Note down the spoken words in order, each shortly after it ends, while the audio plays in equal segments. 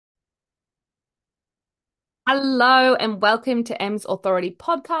Hello and welcome to M's Authority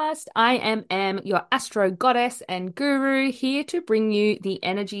Podcast. I am Em, your astro goddess and guru, here to bring you the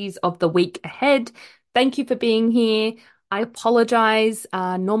energies of the week ahead. Thank you for being here. I apologize.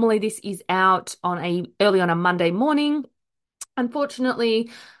 Normally this is out early on a Monday morning. Unfortunately,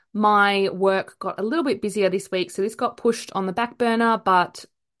 my work got a little bit busier this week, so this got pushed on the back burner, but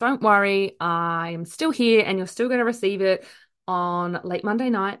don't worry, I am still here and you're still going to receive it on late Monday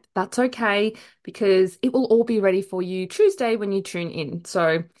night. That's okay because it will all be ready for you Tuesday when you tune in.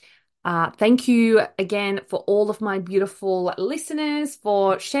 So thank you again for all of my beautiful listeners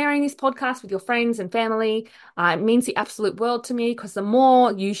for sharing this podcast with your friends and family. It means the absolute world to me because the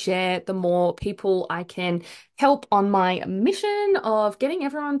more you share, the more people I can help on my mission of getting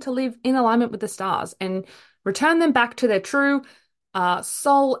everyone to live in alignment with the stars and return them back to their true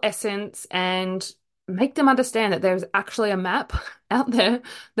soul essence and make them understand that there's actually a map out there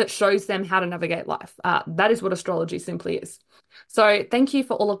that shows them how to navigate life. That is what astrology simply is. So thank you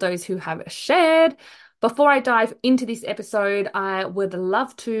for all of those who have shared. Before I dive into this episode, I would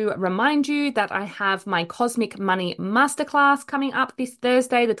love to remind you that I have my Cosmic Money Masterclass coming up this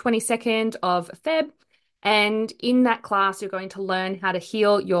Thursday, the 22nd of Feb. And in that class, you're going to learn how to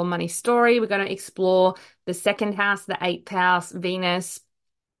heal your money story. We're going to explore the second house, the eighth house, Venus,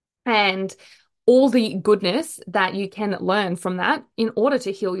 and all the goodness that you can learn from that in order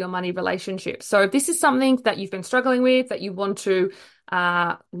to heal your money relationship. So if this is something that you've been struggling with, that you want to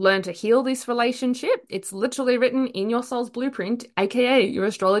learn to heal this relationship, it's literally written in your soul's blueprint, aka your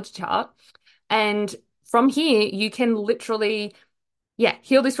astrology chart. And from here, you can literally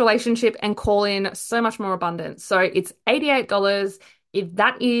heal this relationship and call in so much more abundance. So it's $88. If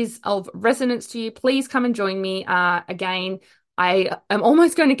that is of resonance to you, please come and join me. Again, I am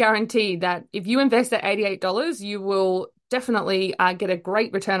almost going to guarantee that if you invest at $88, you will definitely get a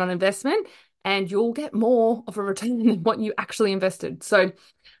great return on investment and you'll get more of a return than what you actually invested. So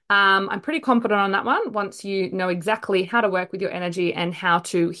I'm pretty confident on that one once you know exactly how to work with your energy and how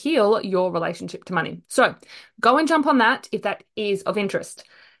to heal your relationship to money. So go and jump on that if that is of interest.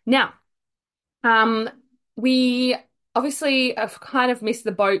 Now, we obviously have kind of missed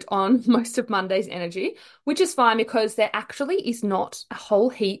the boat on most of Monday's energy, which is fine because there actually is not a whole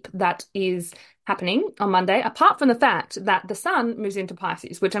heap that is happening on Monday, apart from the fact that the sun moves into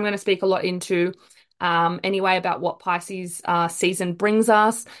Pisces, which I'm going to speak a lot into anyway about what Pisces season brings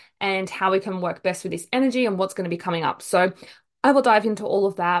us and how we can work best with this energy and what's going to be coming up. So I will dive into all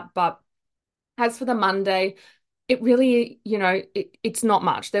of that. But as for the Monday, it really, it's not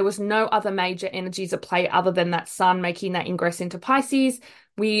much. There was no other major energies at play other than that sun making that ingress into Pisces.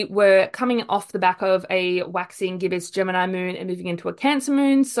 We were coming off the back of a waxing gibbous Gemini moon and moving into a Cancer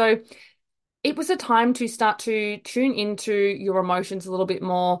moon. So it was a time to start to tune into your emotions a little bit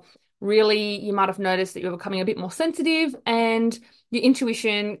more. Really, you might have noticed that you were becoming a bit more sensitive and your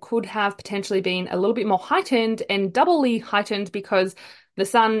intuition could have potentially been a little bit more heightened and doubly heightened because the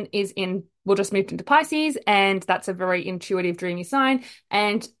sun will just moved into Pisces, and that's a very intuitive, dreamy sign.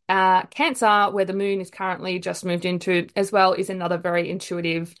 And Cancer, where the moon is currently just moved into as well, is another very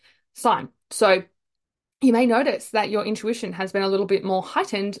intuitive sign. So you may notice that your intuition has been a little bit more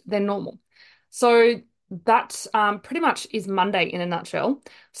heightened than normal. So that pretty much is Monday in a nutshell.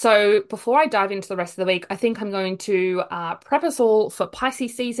 So before I dive into the rest of the week, I think I'm going to prep us all for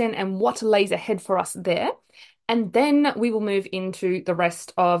Pisces season and what lays ahead for us there. And then we will move into the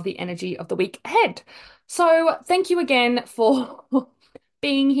rest of the energy of the week ahead. So thank you again for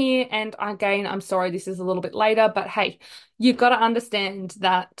being here. And again, I'm sorry this is a little bit later, but hey, you've got to understand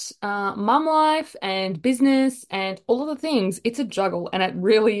that mum life and business and all of the things, it's a juggle. And it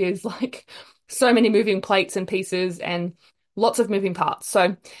really is like so many moving plates and pieces and lots of moving parts.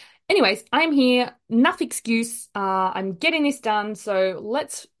 So anyways, I'm here, enough excuse. I'm getting this done. So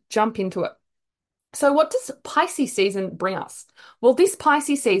let's jump into it. So what does Pisces season bring us? Well, this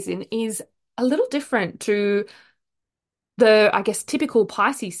Pisces season is a little different to the, I guess, typical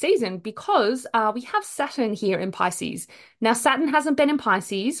Pisces season because we have Saturn here in Pisces. Now, Saturn hasn't been in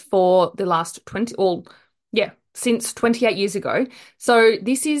Pisces for the last since 28 years ago. So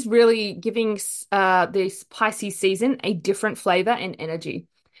this is really giving this Pisces season a different flavor and energy.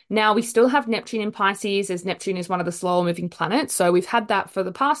 Now, we still have Neptune in Pisces, as Neptune is one of the slower moving planets. So we've had that for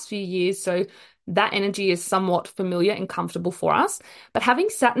the past few years. So that energy is somewhat familiar and comfortable for us. But having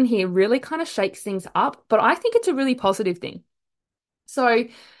Saturn here really kind of shakes things up. But I think it's a really positive thing. So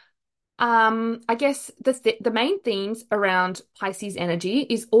I guess the main themes around Pisces energy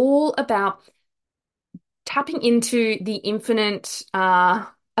is all about tapping into the infinite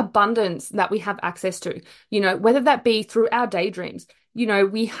abundance that we have access to, whether that be through our daydreams.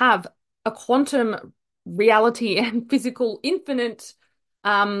 We have a quantum reality and physical infinite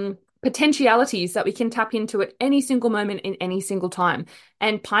potentialities that we can tap into at any single moment in any single time.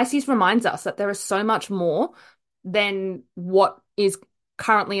 And Pisces reminds us that there is so much more than what is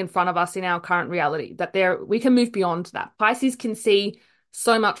currently in front of us in our current reality, that there we can move beyond that. Pisces can see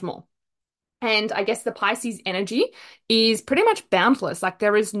so much more. And I guess the Pisces energy is pretty much boundless. Like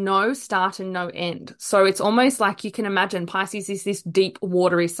there is no start and no end. So it's almost like you can imagine Pisces is this deep,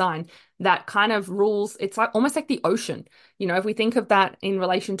 watery sign that kind of rules. It's like almost like the ocean. You know, if we think of that in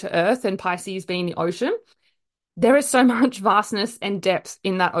relation to Earth and Pisces being the ocean, there is so much vastness and depth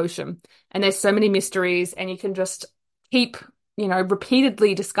in that ocean. And there's so many mysteries, and you can just keep,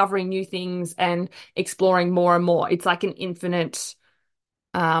 repeatedly discovering new things and exploring more and more. It's like an infinite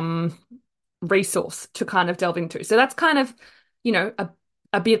um resource to kind of delve into. So that's kind of,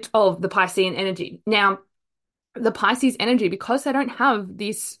 a bit of the Piscean energy. Now, the Pisces energy, because they don't have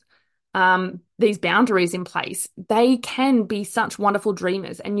these boundaries in place, they can be such wonderful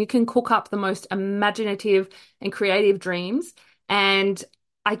dreamers, and you can cook up the most imaginative and creative dreams. And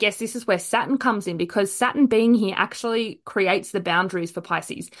I guess this is where Saturn comes in, because Saturn being here actually creates the boundaries for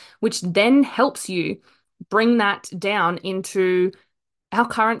Pisces, which then helps you bring that down into our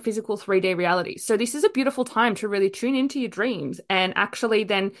current physical 3D reality. So this is a beautiful time to really tune into your dreams and actually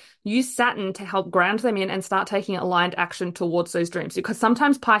then use Saturn to help ground them in and start taking aligned action towards those dreams. Because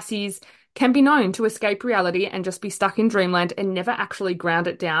sometimes Pisces can be known to escape reality and just be stuck in dreamland and never actually ground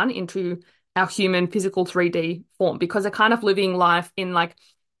it down into our human physical 3D form, because they're kind of living life in like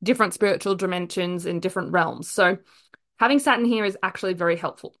different spiritual dimensions and different realms. So having Saturn here is actually very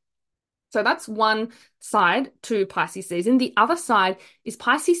helpful. So that's one side to Pisces season. The other side is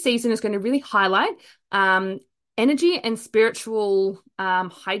Pisces season is going to really highlight energy and spiritual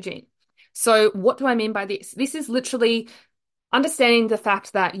hygiene. So what do I mean by this? This is literally understanding the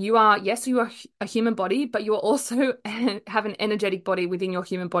fact that yes, you are a human body, but you are also have an energetic body within your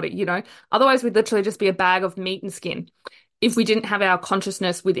human body, Otherwise, we'd literally just be a bag of meat and skin if we didn't have our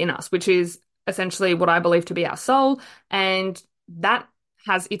consciousness within us, which is essentially what I believe to be our soul. And that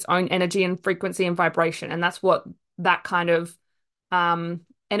has its own energy and frequency and vibration. And that's what that kind of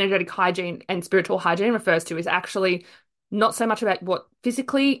energetic hygiene and spiritual hygiene refers to, is actually not so much about what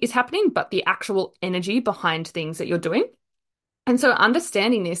physically is happening, but the actual energy behind things that you're doing. And so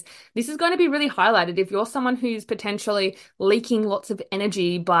understanding this is going to be really highlighted if you're someone who's potentially leaking lots of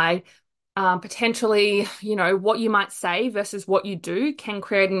energy by potentially, what you might say versus what you do can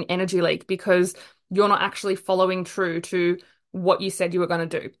create an energy leak because you're not actually following true to what you said you were going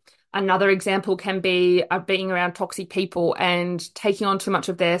to do. Another example can be being around toxic people and taking on too much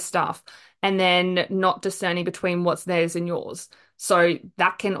of their stuff and then not discerning between what's theirs and yours. So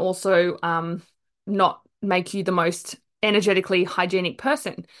that can also not make you the most energetically hygienic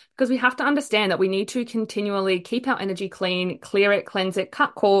person, because we have to understand that we need to continually keep our energy clean, clear it, cleanse it,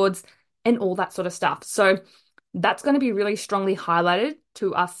 cut cords, and all that sort of stuff. So that's going to be really strongly highlighted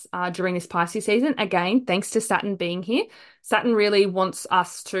to us during this Pisces season. Again, thanks to Saturn being here. Saturn really wants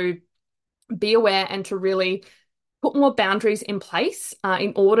us to be aware and to really put more boundaries in place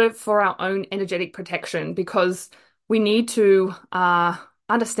in order for our own energetic protection, because we need to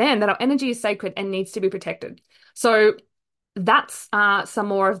understand that our energy is sacred and needs to be protected. So that's some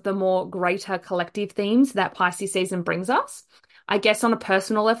more of the more greater collective themes that Pisces season brings us. I guess on a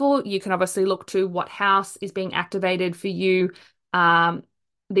personal level, you can obviously look to what house is being activated for you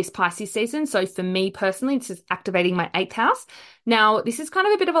this Pisces season. So for me personally, this is activating my 8th house. Now, this is kind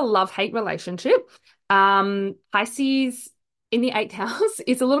of a bit of a love-hate relationship. Pisces in the 8th house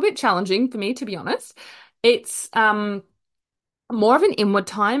is a little bit challenging for me, to be honest. It's more of an inward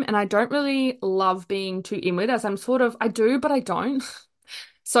time, and I don't really love being too inward, as I do, but I don't.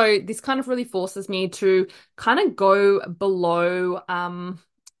 So this kind of really forces me to kind of go below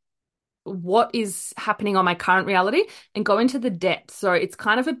what is happening on my current reality and go into the depth. So it's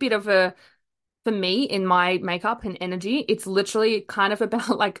kind of a bit of for me in my makeup and energy, it's literally kind of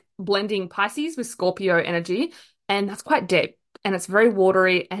about like blending Pisces with Scorpio energy. And that's quite deep, and it's very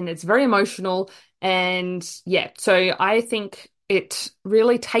watery, and it's very emotional. And yeah, so I think it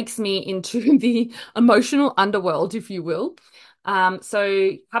really takes me into the emotional underworld, if you will.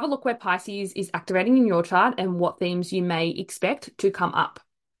 So have a look where Pisces is activating in your chart and what themes you may expect to come up.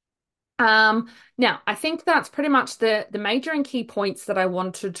 Now, I think that's pretty much the major and key points that I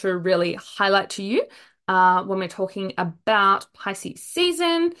wanted to really highlight to you when we're talking about Pisces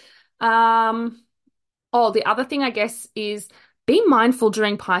season. The other thing, I guess, is be mindful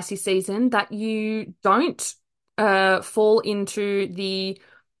during Pisces season that you don't fall into the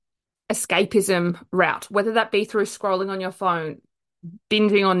escapism route, whether that be through scrolling on your phone,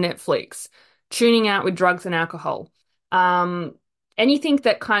 binging on Netflix, tuning out with drugs and alcohol. Um, Anything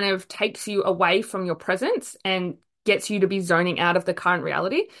that kind of takes you away from your presence and gets you to be zoning out of the current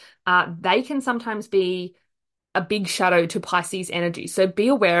reality, they can sometimes be a big shadow to Pisces energy. So be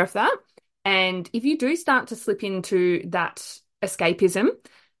aware of that. And if you do start to slip into that escapism,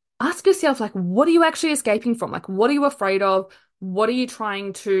 ask yourself, like, what are you actually escaping from? Like, what are you afraid of? What are you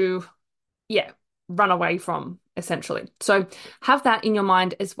trying to, yeah, run away from, essentially? So have that in your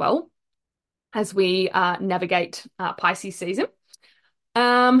mind as well as we navigate Pisces season.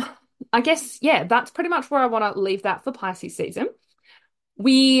 Um, I guess, yeah, that's pretty much where I want to leave that for Pisces season.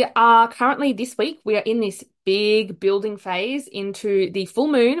 We are currently this week, we are in this big building phase into the full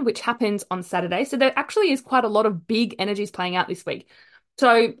moon, which happens on Saturday. So there actually is quite a lot of big energies playing out this week.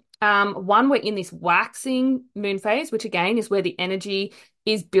 So, one, we're in this waxing moon phase, which again is where the energy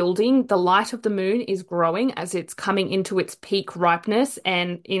is building. The light of the moon is growing as it's coming into its peak ripeness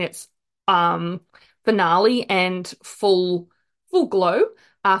and in its finale and full glow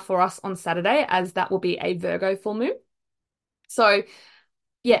for us on Saturday, as that will be a Virgo full moon. So,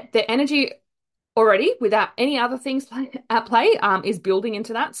 yeah, the energy already, without any other things at play, is building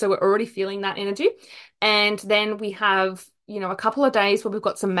into that. So we're already feeling that energy. And then we have, a couple of days where we've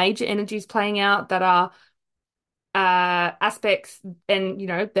got some major energies playing out that are aspects, and,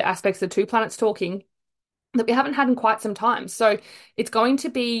 the aspects of two planets talking that we haven't had in quite some time. So it's going to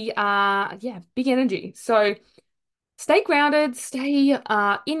be, big energy. So stay grounded, stay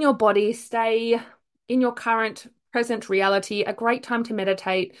in your body, stay in your current present reality. A great time to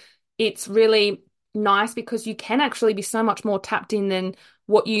meditate. It's really nice because you can actually be so much more tapped in than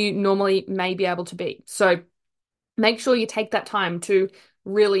what you normally may be able to be. So make sure you take that time to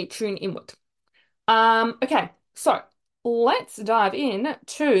really tune inward. Okay, so let's dive in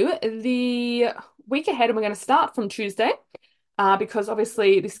to the week ahead, and we're going to start from Tuesday. Because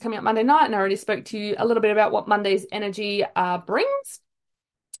obviously this is coming up Monday night, and I already spoke to you a little bit about what Monday's energy brings.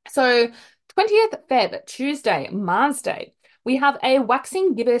 So 20th Feb, Tuesday, Mars Day, we have a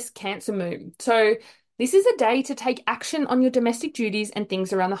waxing gibbous Cancer moon. So this is a day to take action on your domestic duties and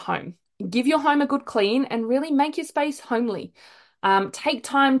things around the home. Give your home a good clean and really make your space homely. Take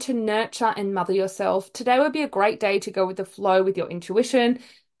time to nurture and mother yourself. Today would be a great day to go with the flow with your intuition.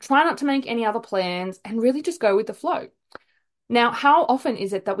 Try not to make any other plans and really just go with the flow. Now, how often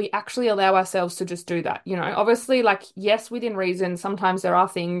is it that we actually allow ourselves to just do that? Obviously, like, yes, within reason, sometimes there are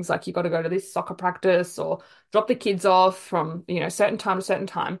things like you got to go to this soccer practice or drop the kids off from, certain time to certain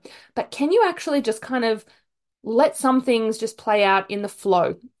time. But can you actually just kind of let some things just play out in the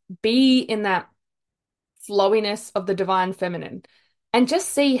flow? Be in that flowiness of the divine feminine and just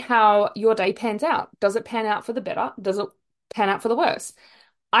see how your day pans out. Does it pan out for the better? Does it pan out for the worse?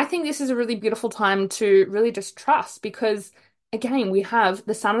 I think this is a really beautiful time to really just trust because, again, we have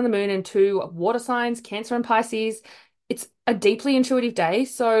the sun and the moon and two water signs, Cancer and Pisces. It's a deeply intuitive day.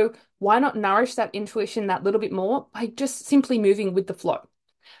 So why not nourish that intuition that little bit more by just simply moving with the flow?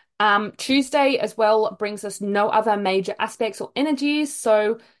 Tuesday as well brings us no other major aspects or energies.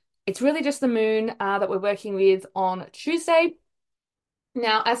 So it's really just the moon that we're working with on Tuesday.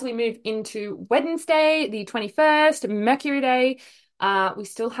 Now, as we move into Wednesday, the 21st, Mercury Day, we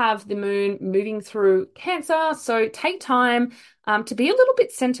still have the moon moving through Cancer. So take time to be a little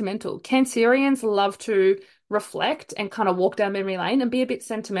bit sentimental. Cancerians love to reflect and kind of walk down memory lane and be a bit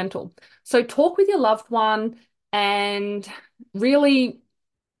sentimental. So talk with your loved one and really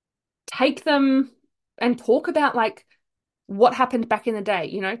take them and talk about like what happened back in the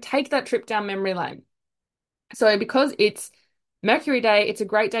day, take that trip down memory lane. So because it's Mercury Day, it's a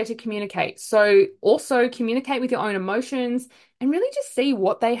great day to communicate. So also communicate with your own emotions and really just see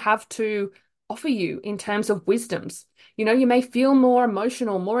what they have to offer you in terms of wisdoms. You may feel more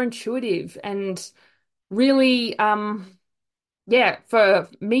emotional, more intuitive, and really, for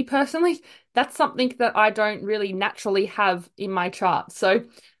me personally, that's something that I don't really naturally have in my chart. So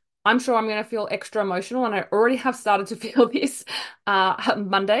I'm sure I'm going to feel extra emotional, and I already have started to feel this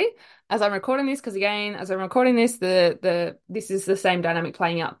Monday as I'm recording this, because again, as I'm recording this, this is the same dynamic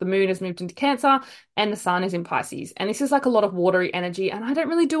playing out. The moon has moved into Cancer and the sun is in Pisces. And this is like a lot of watery energy, and I don't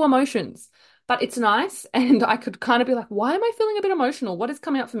really do emotions, but it's nice. And I could kind of be like, why am I feeling a bit emotional? What is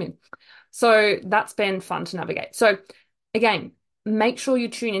coming up for me? So that's been fun to navigate. So again, make sure you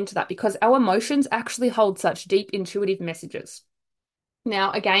tune into that because our emotions actually hold such deep intuitive messages.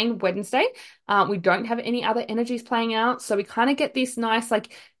 Now, again, Wednesday, we don't have any other energies playing out. So we kind of get this nice,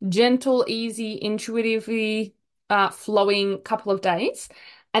 like gentle, easy, intuitively flowing couple of days.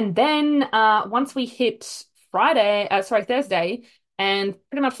 And then once we hit Thursday, and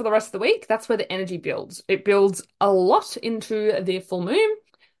pretty much for the rest of the week, that's where the energy builds. It builds a lot into the full moon.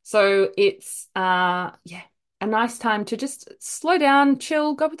 So it's yeah, a nice time to just slow down,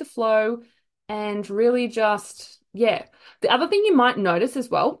 chill, go with the flow, and really just yeah. The other thing you might notice as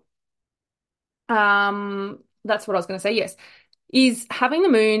well, that's what I was going to say, yes, is having the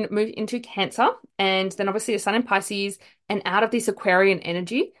moon move into Cancer and then obviously the sun in Pisces and out of this Aquarian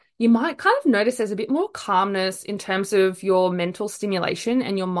energy, you might kind of notice there's a bit more calmness in terms of your mental stimulation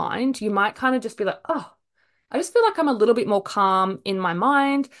and your mind. You might kind of just be like, oh, I just feel like I'm a little bit more calm in my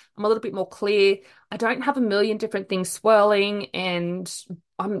mind. I'm a little bit more clear. I don't have a million different things swirling and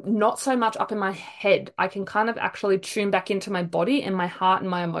I'm not so much up in my head. I can kind of actually tune back into my body and my heart and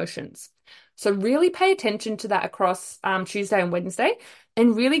my emotions. So really pay attention to that across Tuesday and Wednesday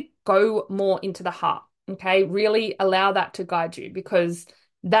and really go more into the heart. Okay. Really allow that to guide you because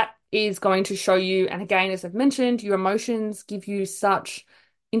that is going to show you. And again, as I've mentioned, your emotions give you such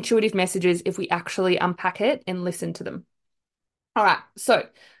intuitive messages if we actually unpack it and listen to them. All right, so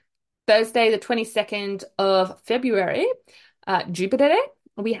Thursday, the 22nd of February, Jupiter Day,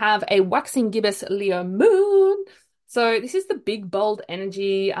 we have a waxing gibbous Leo moon. So this is the big, bold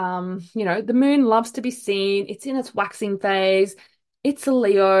energy. The moon loves to be seen. It's in its waxing phase. It's a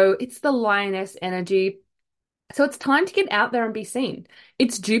Leo. It's the lioness energy. So it's time to get out there and be seen.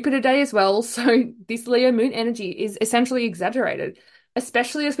 It's Jupiter Day as well, so this Leo moon energy is essentially exaggerated,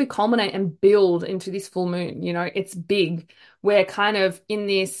 especially as we culminate and build into this full moon. You know, it's big. We're kind of in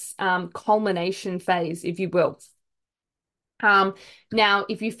this culmination phase, if you will. Um, Now,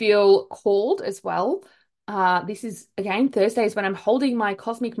 if you feel called as well, this is again Thursdays when I'm holding my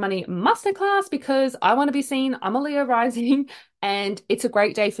Cosmic Money Masterclass because I want to be seen. I'm a Leo rising, and it's a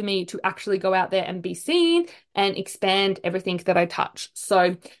great day for me to actually go out there and be seen and expand everything that I touch.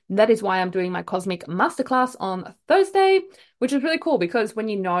 So that is why I'm doing my Cosmic Masterclass on Thursday, which is really cool because when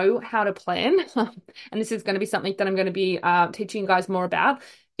you know how to plan, and this is going to be something that I'm going to be teaching you guys more about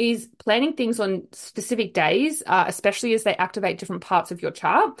is planning things on specific days, especially as they activate different parts of your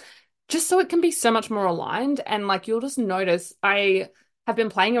chart, just so it can be so much more aligned. And like you'll just notice, I have been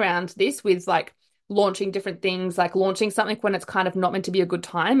playing around this with like launching different things, like launching something when it's kind of not meant to be a good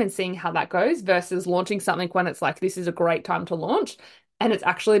time and seeing how that goes versus launching something when it's like, this is a great time to launch. And it's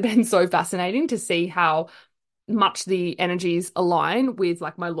actually been so fascinating to see how much the energies align with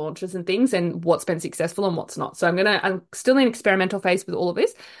like my launches and things and what's been successful and what's not. So I'm still in experimental phase with all of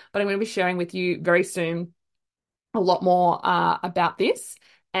this, but I'm going to be sharing with you very soon a lot more about this.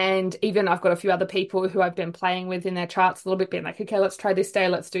 And even I've got a few other people who I've been playing with in their charts a little bit, being like, okay, let's try this day,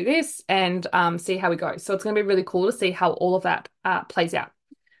 let's do this, and see how we go. So it's going to be really cool to see how all of that plays out.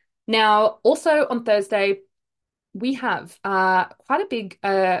 Now, also on Thursday, we have quite a big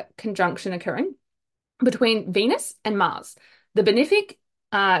conjunction occurring between Venus and Mars. The benefic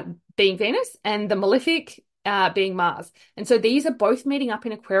being Venus and the malefic being Mars. And so these are both meeting up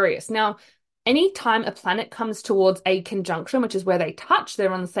in Aquarius. Now, anytime a planet comes towards a conjunction, which is where they touch,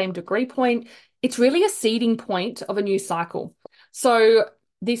 they're on the same degree point, it's really a seeding point of a new cycle. So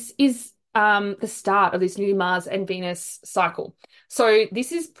this is the start of this new Mars and Venus cycle. So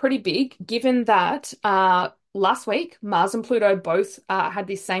this is pretty big given that last week, Mars and Pluto both had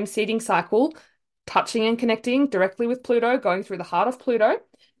this same seeding cycle touching and connecting directly with Pluto, going through the heart of Pluto,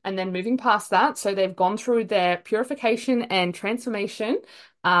 and then moving past that. So they've gone through their purification and transformation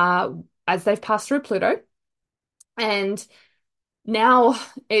as they've passed through Pluto. And now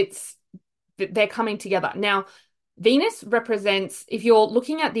they're coming together. Now, Venus represents, if you're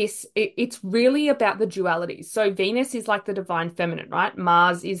looking at this, it's really about the duality. So Venus is like the divine feminine, right?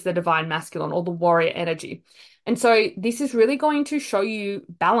 Mars is the divine masculine or the warrior energy. And so this is really going to show you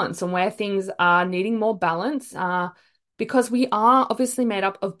balance and where things are needing more balance, because we are obviously made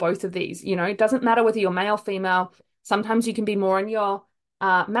up of both of these. You know, it doesn't matter whether you're male, female. Sometimes you can be more in your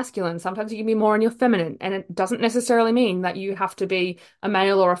masculine. Sometimes you can be more in your feminine. And it doesn't necessarily mean that you have to be a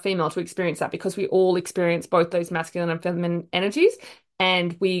male or a female to experience that because we all experience both those masculine and feminine energies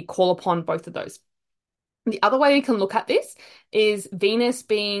and we call upon both of those. The other way you can look at this is Venus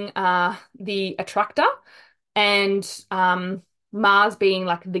being the attractor and Mars being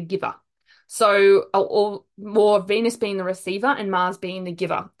like the giver. So, or more Venus being the receiver and Mars being the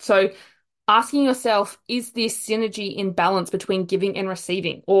giver. So asking yourself, is this synergy in balance between giving and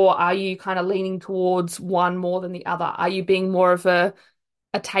receiving? Or are you kind of leaning towards one more than the other? Are you being more of a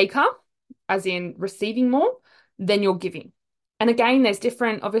taker, as in receiving more than you're giving? And again, there's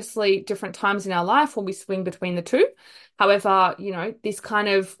obviously different times in our life when we swing between the two. However, you know, this kind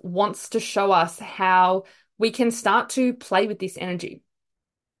of wants to show us how we can start to play with this energy.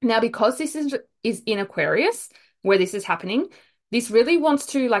 Now, because this is in Aquarius, where this is happening, this really wants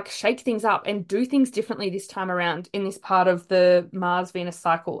to like shake things up and do things differently this time around in this part of the Mars Venus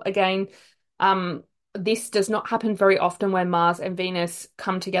cycle. Again, um, this does not happen very often when Mars and Venus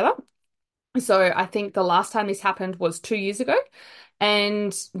come together. So I think the last time this happened was 2 years ago.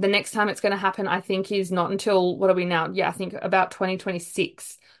 And the next time it's going to happen, I think, is not until what are we now? Yeah, I think about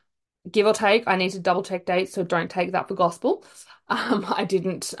 2026, give or take. I need to double check dates, so don't take that for gospel. I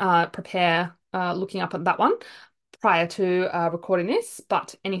didn't prepare looking up at that one prior to recording this,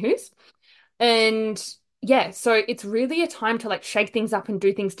 but anywho's. And yeah, so it's really a time to like shake things up and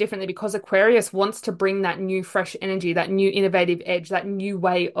do things differently because Aquarius wants to bring that new, fresh energy, that new innovative edge, that new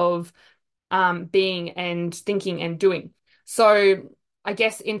way of being and thinking and doing. So I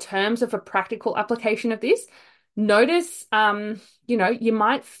guess in terms of a practical application of this, notice, you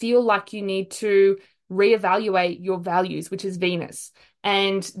might feel like you need to reevaluate your values, which is Venus.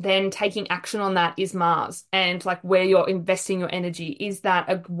 And then taking action on that is Mars. And like where you're investing your energy, is that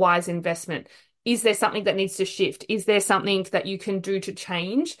a wise investment? Is there something that needs to shift? Is there something that you can do to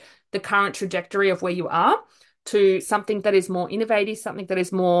change the current trajectory of where you are to something that is more innovative, something that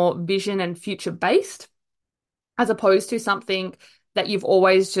is more vision and future based, as opposed to something that you've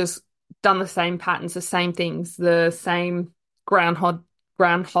always just done the same patterns, the same things, the same groundhog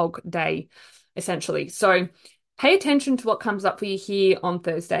day, essentially. So pay attention to what comes up for you here on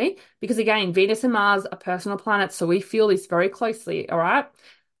Thursday, because again, Venus and Mars are personal planets, so we feel this very closely, all right?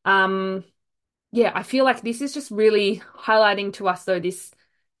 Yeah, I feel like this is just really highlighting to us though this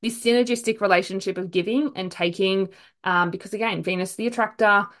synergistic relationship of giving and taking, because again, Venus the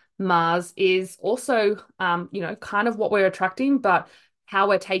attractor, Mars is also, kind of what we're attracting, but how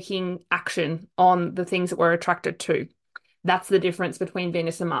we're taking action on the things that we're attracted to. That's the difference between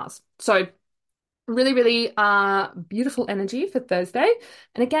Venus and Mars. So really, really beautiful energy for Thursday.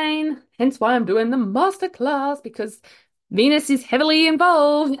 And again, hence why I'm doing the masterclass because Venus is heavily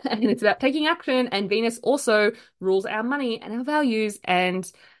involved and it's about taking action. And Venus also rules our money and our values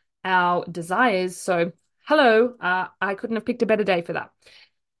and our desires. So, hello, I couldn't have picked a better day for that.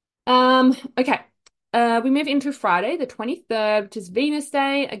 Okay. We move into Friday, the 23rd, which is Venus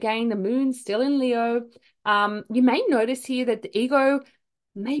Day. Again, the moon's still in Leo. You may notice here that the ego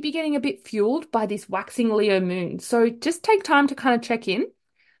may be getting a bit fueled by this waxing Leo moon. So just take time to kind of check in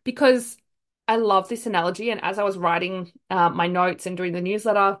because I love this analogy. And as I was writing my notes and doing the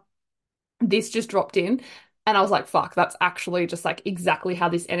newsletter, this just dropped in. And I was like, fuck, that's actually just like exactly how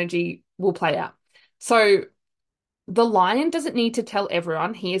this energy will play out. So the lion doesn't need to tell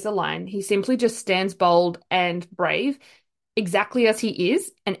everyone he is a lion. He simply just stands bold and brave, exactly as he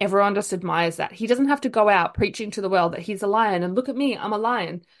is, and everyone just admires that. He doesn't have to go out preaching to the world that he's a lion and look at me, I'm a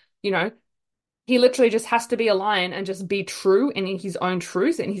lion. You know, he literally just has to be a lion and just be true in his own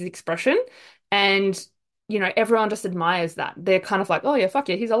truth and his expression. And, everyone just admires that. They're kind of like, oh yeah, fuck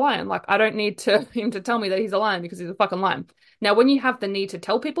yeah, he's a lion. Like, I don't need him to tell me that he's a lion because he's a fucking lion. Now, when you have the need to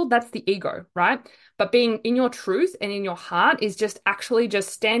tell people, that's the ego, right? But being in your truth and in your heart is just actually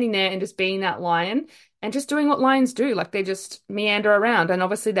just standing there and just being that lion and just doing what lions do. Like they just meander around. And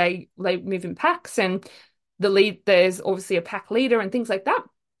obviously they move in packs and there's obviously a pack leader and things like that.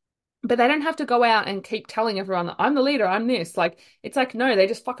 But they don't have to go out and keep telling everyone that I'm the leader, I'm this. Like, it's like, no, they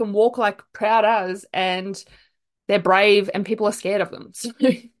just fucking walk like proud as and they're brave and people are scared of them. So,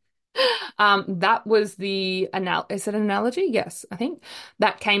 that was is it an analogy? Yes, I think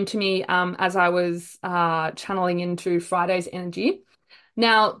that came to me, as I was, channeling into Friday's energy.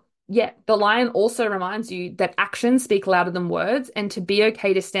 Now, yeah, the lion also reminds you that actions speak louder than words and to be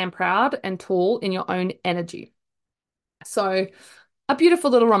okay to stand proud and tall in your own energy. So, a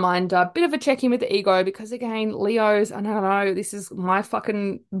beautiful little reminder, bit of a check in with the ego because again, Leos, I don't know, this is my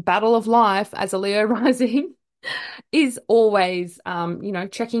fucking battle of life as a Leo rising is always,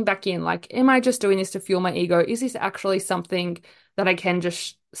 checking back in. Like, am I just doing this to fuel my ego? Is this actually something that I can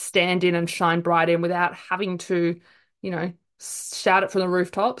just stand in and shine bright in without having to, shout it from the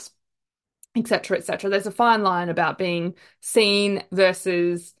rooftops, etc., etc. There's a fine line about being seen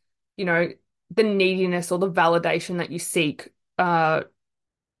versus, you know, the neediness or the validation that you seek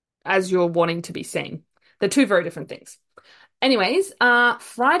as you're wanting to be seen. They're two very different things. Anyways,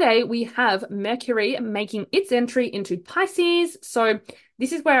 Friday we have Mercury making its entry into Pisces. So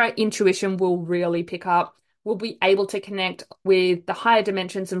this is where our intuition will really pick up. We'll be able to connect with the higher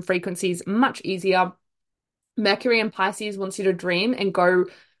dimensions and frequencies much easier. Mercury and Pisces wants you to dream and go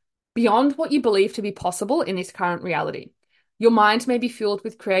beyond what you believe to be possible in this current reality. Your mind may be filled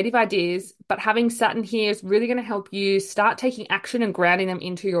with creative ideas, but having Saturn here is really going to help you start taking action and grounding them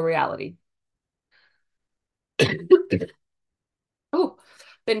into your reality. Oh,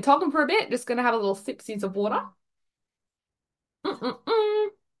 been talking for a bit, just going to have a little sipsies of water. Mm-mm-mm.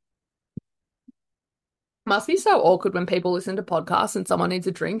 Must be so awkward when people listen to podcasts and someone needs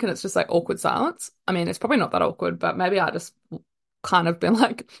a drink and it's just like awkward silence. I mean, it's probably not that awkward, but maybe I just kind of been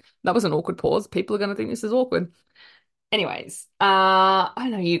like, that was an awkward pause. People are going to think this is awkward. Anyways, I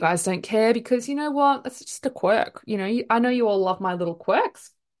know you guys don't care because you know what? That's just a quirk. I know you all love my little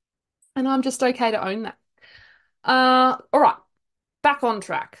quirks, and I'm just okay to own that. All right, back on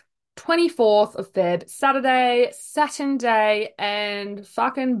track. 24th of Feb, Saturday, Saturn Day, and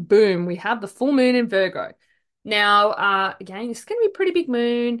fucking boom, we have the full moon in Virgo. Now, again, this is going to be a pretty big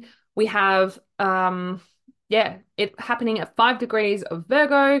moon. We have, yeah, it happening at 5 degrees of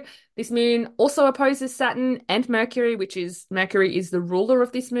Virgo. This moon also opposes Saturn and Mercury, which is Mercury is the ruler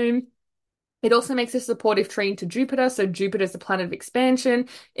of this moon. It also makes a supportive trine to Jupiter. So Jupiter is the planet of expansion.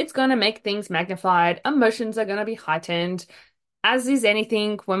 It's going to make things magnified. Emotions are going to be heightened. As is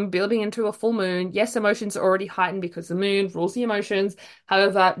anything when building into a full moon, yes, emotions are already heightened because the moon rules the emotions.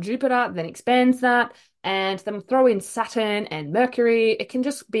 However, Jupiter then expands that, and then throw in Saturn and Mercury. It can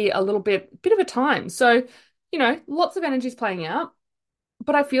just be a bit of a time. So, lots of energies playing out.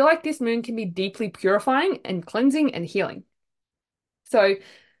 But I feel like this moon can be deeply purifying and cleansing and healing. So,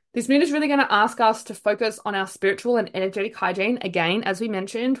 this moon is really going to ask us to focus on our spiritual and energetic hygiene. Again, as we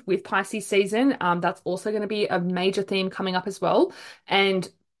mentioned with Pisces season, that's also going to be a major theme coming up as well. And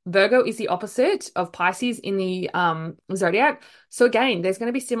Virgo is the opposite of Pisces in the zodiac. So again, there's going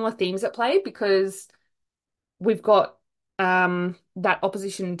to be similar themes at play because we've got that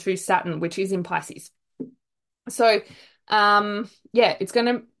opposition to Saturn, which is in Pisces. So, yeah, it's going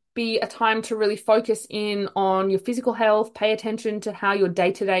to be a time to really focus in on your physical health, pay attention to how your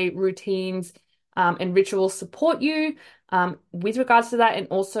day-to-day routines and rituals support you with regards to that, and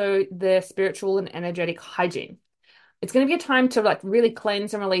also the spiritual and energetic hygiene. It's going to be a time to like really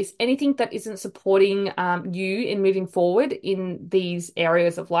cleanse and release anything that isn't supporting you in moving forward in these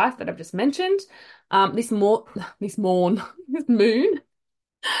areas of life that I've just mentioned. This morn, this moon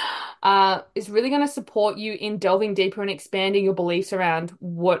is really going to support you in delving deeper and expanding your beliefs around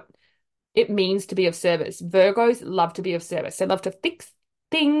what it means to be of service. Virgos love to be of service. They love to fix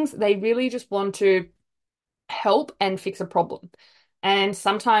things. They really just want to help and fix a problem. And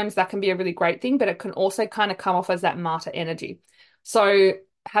sometimes that can be a really great thing, but it can also kind of come off as that martyr energy. So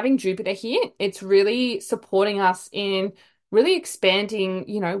having Jupiter here, it's really supporting us in really expanding,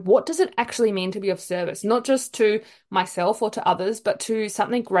 what does it actually mean to be of service, not just to myself or to others, but to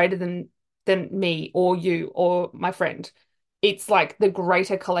something greater than me or you or my friend. It's like the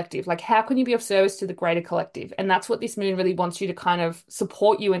greater collective. Like, how can you be of service to the greater collective? And that's what this moon really wants you to kind of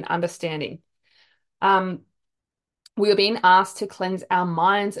support you in understanding. Um, we are being asked to cleanse our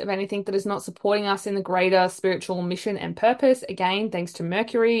minds of anything that is not supporting us in the greater spiritual mission and purpose. Again, thanks to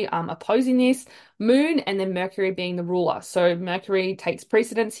Mercury opposing this moon, and then Mercury being the ruler. So Mercury takes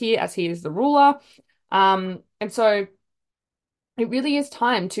precedence here as he is the ruler. And so it really is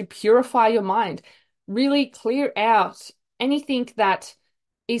time to purify your mind, really clear out anything that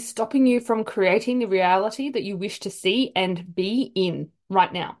is stopping you from creating the reality that you wish to see and be in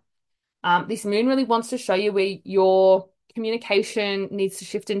right now. This moon really wants to show you where your communication needs to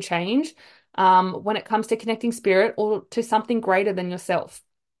shift and change when it comes to connecting spirit or to something greater than yourself.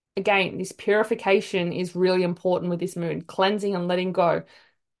 Again, this purification is really important with this moon, cleansing and letting go.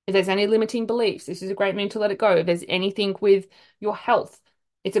 If there's any limiting beliefs, this is a great moon to let it go. If there's anything with your health,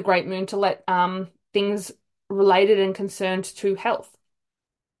 it's a great moon to let things related and concerned to health.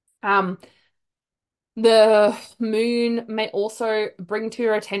 Um, the moon may also bring to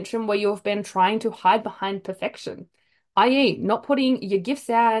your attention where you've been trying to hide behind perfection, i.e., not putting your gifts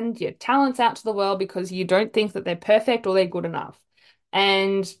and your talents out to the world because you don't think that they're perfect or they're good enough.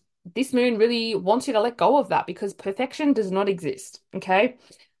 And this moon really wants you to let go of that because perfection does not exist. Okay.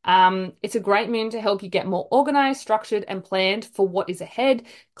 It's a great moon to help you get more organized, structured, and planned for what is ahead,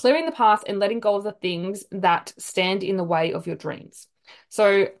 clearing the path and letting go of the things that stand in the way of your dreams.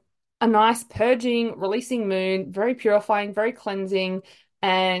 So a nice purging, releasing moon, very purifying, very cleansing,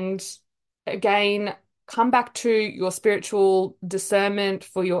 and again, come back to your spiritual discernment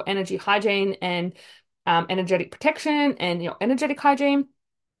for your energy hygiene and energetic protection and your energetic hygiene,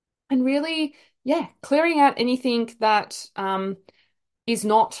 and really, yeah, clearing out anything that is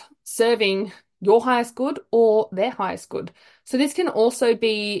not serving your highest good or their highest good. So this can also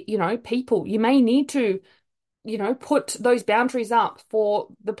be, people. You may need to put those boundaries up for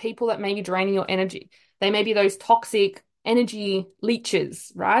the people that may be draining your energy. They may be those toxic energy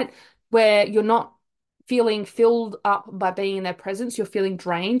leeches, right? Where you're not feeling filled up by being in their presence. You're feeling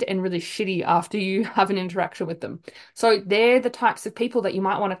drained and really shitty after you have an interaction with them. So they're the types of people that you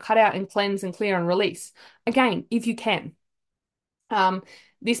might want to cut out and cleanse and clear and release. Again, if you can. Um,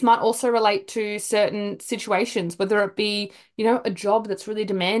 this might also relate to certain situations, whether it be, a job that's really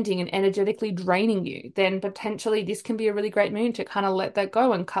demanding and energetically draining you, then potentially this can be a really great moon to kind of let that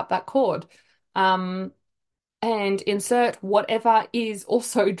go and cut that cord. Um, and insert whatever is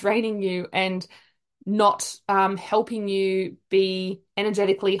also draining you and not helping you be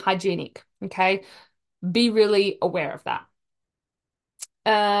energetically hygienic. Okay. Be really aware of that.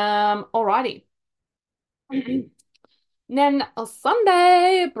 Alrighty. Then a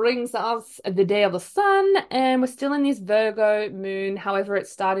Sunday brings us the day of the sun, and we're still in this Virgo moon. However,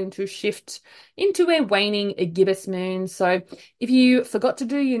 it's starting to shift into a waning gibbous moon. So if you forgot to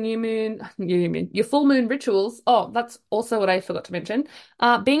do your full moon rituals, oh, that's also what I forgot to mention.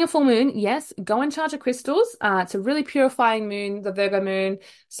 Being a full moon, yes, go and charge your crystals. It's a really purifying moon, the Virgo moon.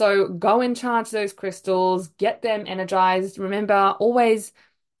 So go and charge those crystals, get them energized. Remember, always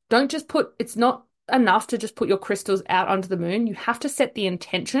don't just it's not enough to just put your crystals out onto the moon. You have to set the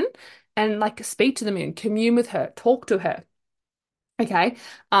intention and like speak to the moon, commune with her, talk to her. Okay.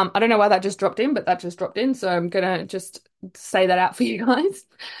 I don't know why that just dropped in, but that just dropped in. So I'm gonna just say that out for you guys.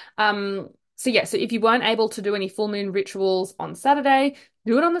 So yeah, so if you weren't able to do any full moon rituals on Saturday,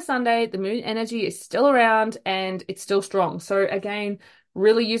 do it on the Sunday. The moon energy is still around and it's still strong. So again,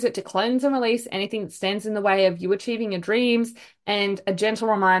 really use it to cleanse and release anything that stands in the way of you achieving your dreams, and a gentle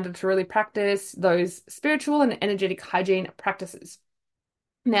reminder to really practice those spiritual and energetic hygiene practices.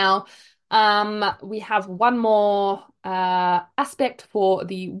 Now, we have one more aspect for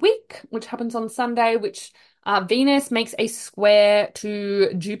the week, which happens on Sunday, which Venus makes a square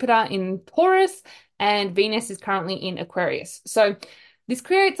to Jupiter in Taurus, and Venus is currently in Aquarius. So this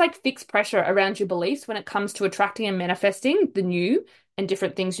creates like fixed pressure around your beliefs when it comes to attracting and manifesting the new and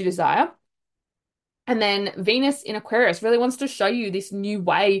different things you desire. And then Venus in Aquarius really wants to show you this new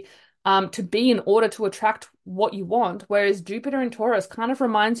way to be in order to attract what you want. Whereas Jupiter in Taurus kind of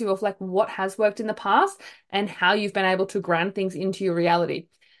reminds you of like what has worked in the past and how you've been able to ground things into your reality.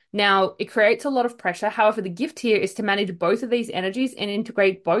 Now, it creates a lot of pressure. However, the gift here is to manage both of these energies and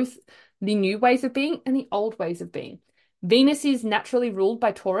integrate both the new ways of being and the old ways of being. Venus is naturally ruled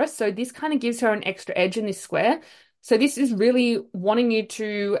by Taurus, so this kind of gives her an extra edge in this square. So this is really wanting you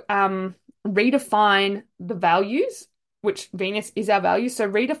to redefine the values, which Venus is our values. So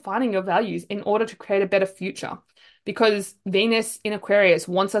redefining your values in order to create a better future, because Venus in Aquarius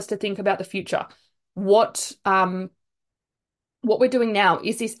wants us to think about the future. What we're doing now,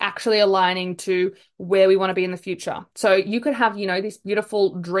 is this actually aligning to where we want to be in the future? So you could have, this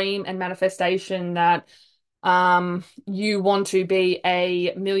beautiful dream and manifestation that you want to be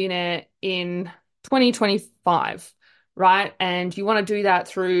a millionaire in 2025, right? And you want to do that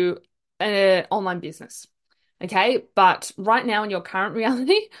through an online business. Okay. But right now in your current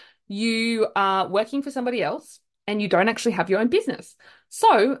reality, you are working for somebody else and you don't actually have your own business.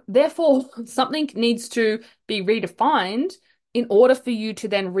 So therefore, something needs to be redefined in order for you to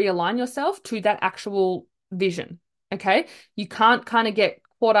then realign yourself to that actual vision. Okay. You can't kind of get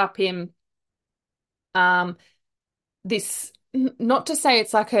caught up in this, not to say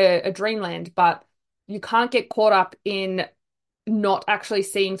it's like a dreamland, but you can't get caught up in not actually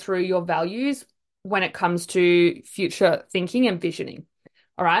seeing through your values when it comes to future thinking and visioning.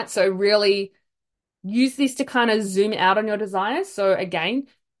 All right. So really use this to kind of zoom out on your desires. So again,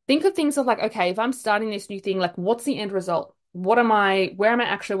 think of things of like, okay, if I'm starting this new thing, like what's the end result? Where am I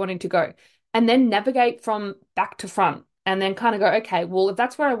actually wanting to go? And then navigate from back to front and then kind of go, okay, well, if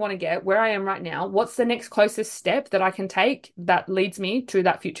that's where I want to get, where I am right now, what's the next closest step that I can take that leads me to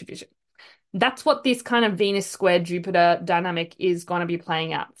that future vision? That's what this kind of Venus square Jupiter dynamic is going to be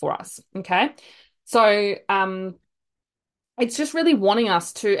playing out for us. Okay. So, it's just really wanting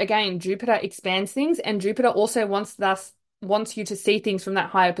us to, again, Jupiter expands things, and Jupiter also wants you to see things from that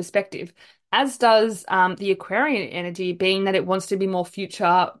higher perspective, as does the Aquarian energy, being that it wants to be more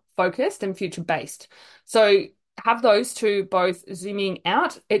future focused and future based. So have those two both zooming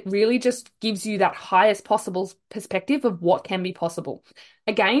out. It really just gives you that highest possible perspective of what can be possible.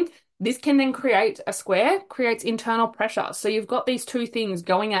 Again, this can then create a square, creates internal pressure. So you've got these two things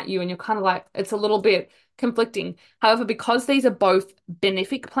going at you, and you're kind of like, it's a little bit conflicting. However, because these are both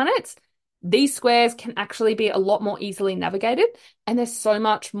benefic planets, these squares can actually be a lot more easily navigated, and there's so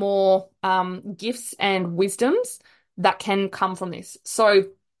much more gifts and wisdoms that can come from this. So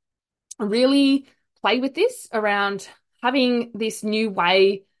really play with this around having this new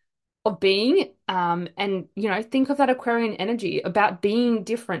way of being, and think of that Aquarian energy about being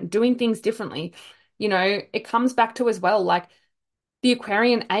different, doing things differently. It comes back to as well, like the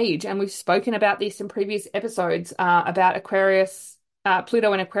Aquarian age, and we've spoken about this in previous episodes about Aquarius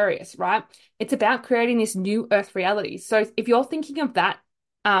Pluto and Aquarius, right? It's about creating this new Earth reality. So if you're thinking of that,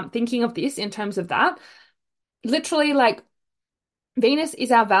 thinking of this in terms of that, literally like Venus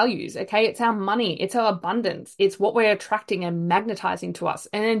is our values, okay? It's our money, it's our abundance, it's what we're attracting and magnetizing to us.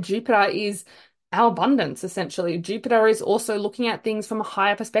 And then Jupiter is our abundance, essentially. Jupiter is also looking at things from a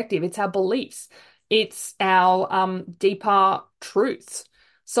higher perspective. It's our beliefs, it's our deeper truths.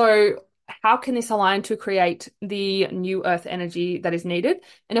 So, how can this align to create the new Earth energy that is needed?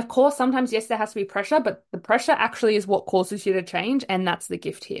 And of course, sometimes, yes, there has to be pressure, but the pressure actually is what causes you to change, and that's the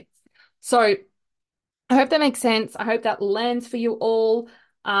gift here. So, I hope that makes sense. I hope that lands for you all.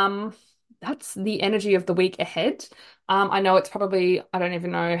 Um, that's the energy of the week ahead. I know it's probably, I don't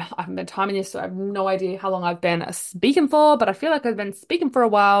even know, I haven't been timing this, so I have no idea how long I've been speaking for, but I feel like I've been speaking for a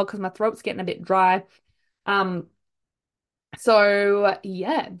while because my throat's getting a bit dry. Um, so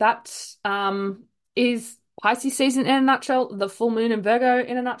yeah, that is Pisces season in a nutshell, the full moon in Virgo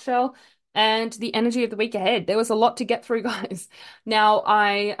in a nutshell, and the energy of the week ahead. There was a lot to get through, guys. Now,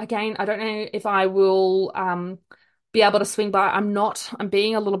 I don't know if I will be able to swing by. I'm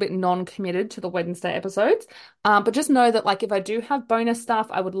being a little bit non-committed to the Wednesday episodes. But just know that like if I do have bonus stuff,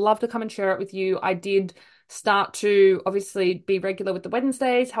 I would love to come and share it with you. I did start to obviously be regular with the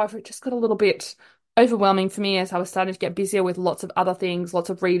Wednesdays. However, it just got a little bit overwhelming for me as I was starting to get busier with lots of other things, lots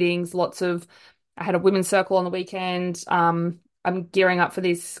of readings, I had a women's circle on the weekend. I'm gearing up for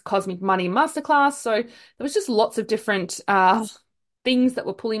this Cosmic Money Masterclass. So there was just lots of different things that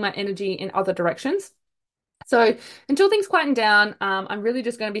were pulling my energy in other directions. So until things quieten down, I'm really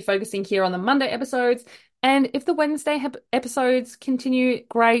just going to be focusing here on the Monday episodes. And if the Wednesday episodes continue,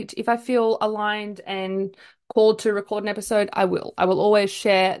 great. If I feel aligned and called to record an episode, I will. I will always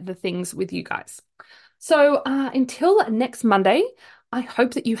share the things with you guys. So until next Monday, I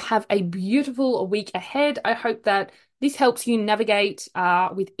hope that you have a beautiful week ahead. I hope that this helps you navigate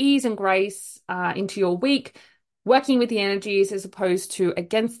with ease and grace into your week, working with the energies as opposed to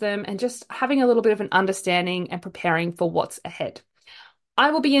against them, and just having a little bit of an understanding and preparing for what's ahead.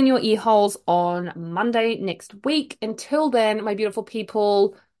 I will be in your ear holes on Monday next week. Until then, my beautiful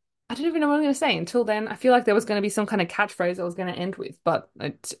people, I don't even know what I'm going to say. Until then, I feel like there was going to be some kind of catchphrase I was going to end with, but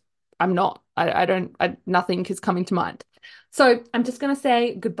I'm not. Nothing is coming to mind. So I'm just going to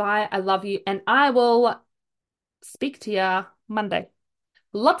say goodbye. I love you, and I will speak to you Monday.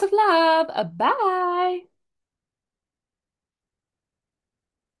 Lots of love. Bye.